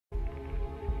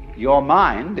Your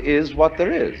mind is what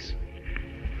there is.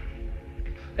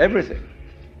 Everything.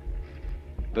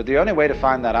 But the only way to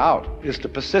find that out is to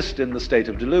persist in the state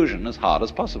of delusion as hard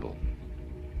as possible.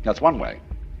 That's one way.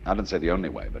 I didn't say the only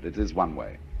way, but it is one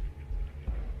way.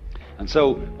 And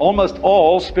so almost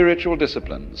all spiritual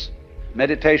disciplines,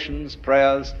 meditations,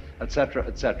 prayers, etc.,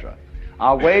 etc.,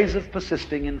 are ways of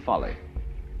persisting in folly,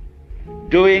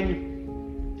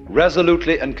 doing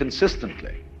resolutely and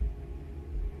consistently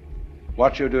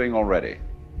what you're doing already.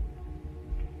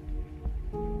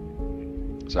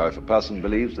 So if a person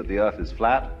believes that the earth is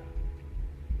flat,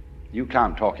 you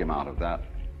can't talk him out of that.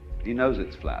 He knows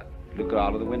it's flat. Look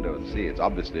out of the window and see.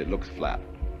 It looks flat.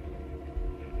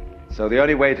 So the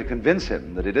only way to convince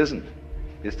him that it isn't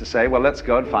is to say, well, let's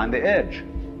go and find the edge.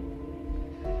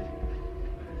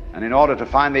 And in order to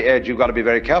find the edge, you've got to be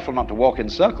very careful not to walk in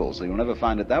circles, so you'll never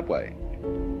find it that way.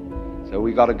 So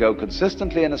we've got to go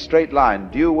consistently in a straight line,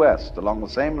 due west, along the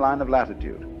same line of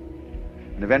latitude.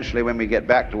 And eventually, when we get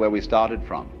back to where we started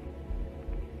from,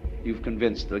 you've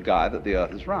convinced the guy that the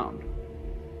earth is round.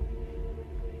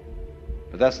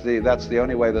 But that's the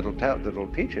only way that'll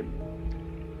teach him.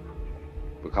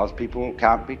 Because people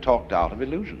can't be talked out of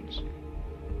illusions.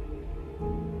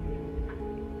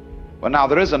 Well, now,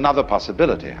 there is another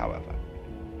possibility, however.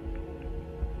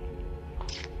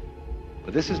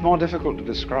 But this is more difficult to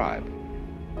describe.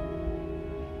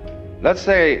 Let's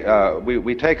say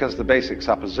we take as the basic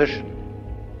supposition,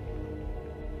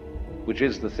 which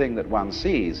is the thing that one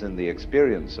sees in the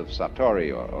experience of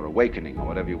Satori or awakening or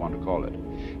whatever you want to call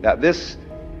it, that this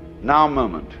now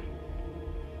moment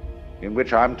in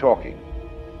which I'm talking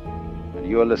and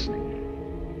you're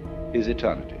listening is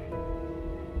eternity.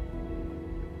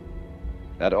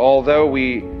 That although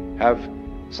we have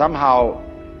somehow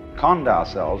conned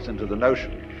ourselves into the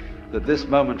notion that this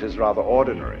moment is rather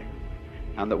ordinary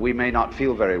and that we may not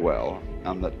feel very well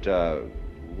and that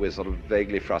we're sort of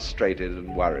vaguely frustrated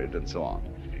and worried and so on,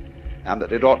 and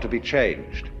that it ought to be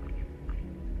changed.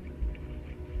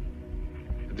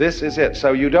 This is it.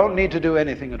 So you don't need to do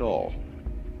anything at all.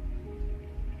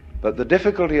 But the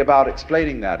difficulty about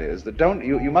explaining that is that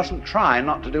you mustn't try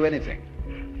not to do anything,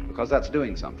 because that's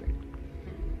doing something.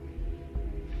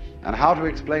 And how to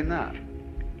explain that?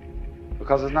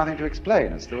 Because there's nothing to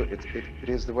explain. It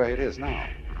is the way it is now,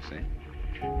 you see.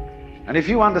 And if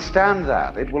you understand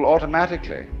that, it will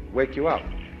automatically wake you up.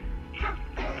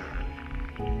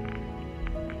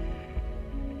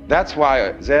 That's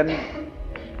why Zen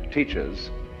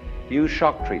teachers use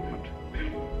shock treatment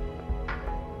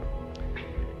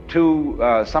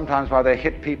to sometimes while they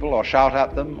hit people or shout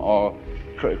at them or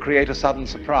create a sudden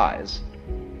surprise.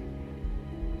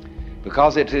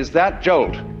 Because it is that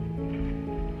jolt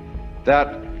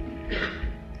that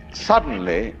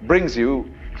suddenly brings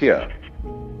you here.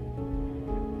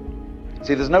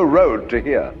 See, there's no road to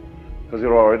here, because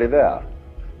you're already there.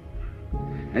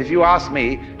 And if you ask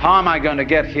me, how am I going to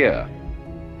get here?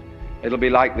 It'll be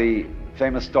like the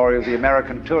famous story of the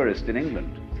American tourist in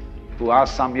England who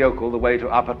asked some yokel the way to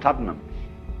Upper Tuddenham,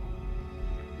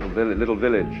 little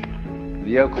village.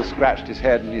 The yokel scratched his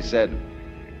head and he said,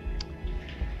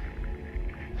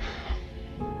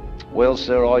 well,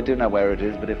 sir, I do know where it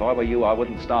is, but if I were you, I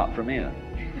wouldn't start from here.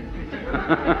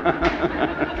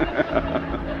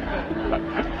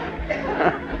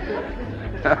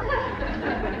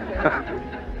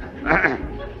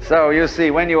 So you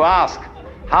see, when you ask,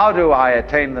 how do I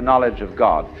attain the knowledge of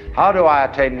God? How do I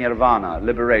attain nirvana,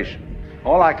 liberation?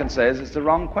 All I can say is it's the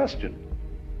wrong question.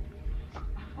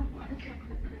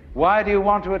 Why do you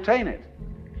want to attain it?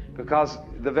 Because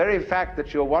the very fact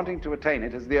that you're wanting to attain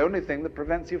it is the only thing that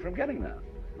prevents you from getting there.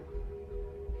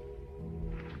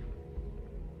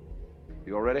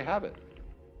 You already have it.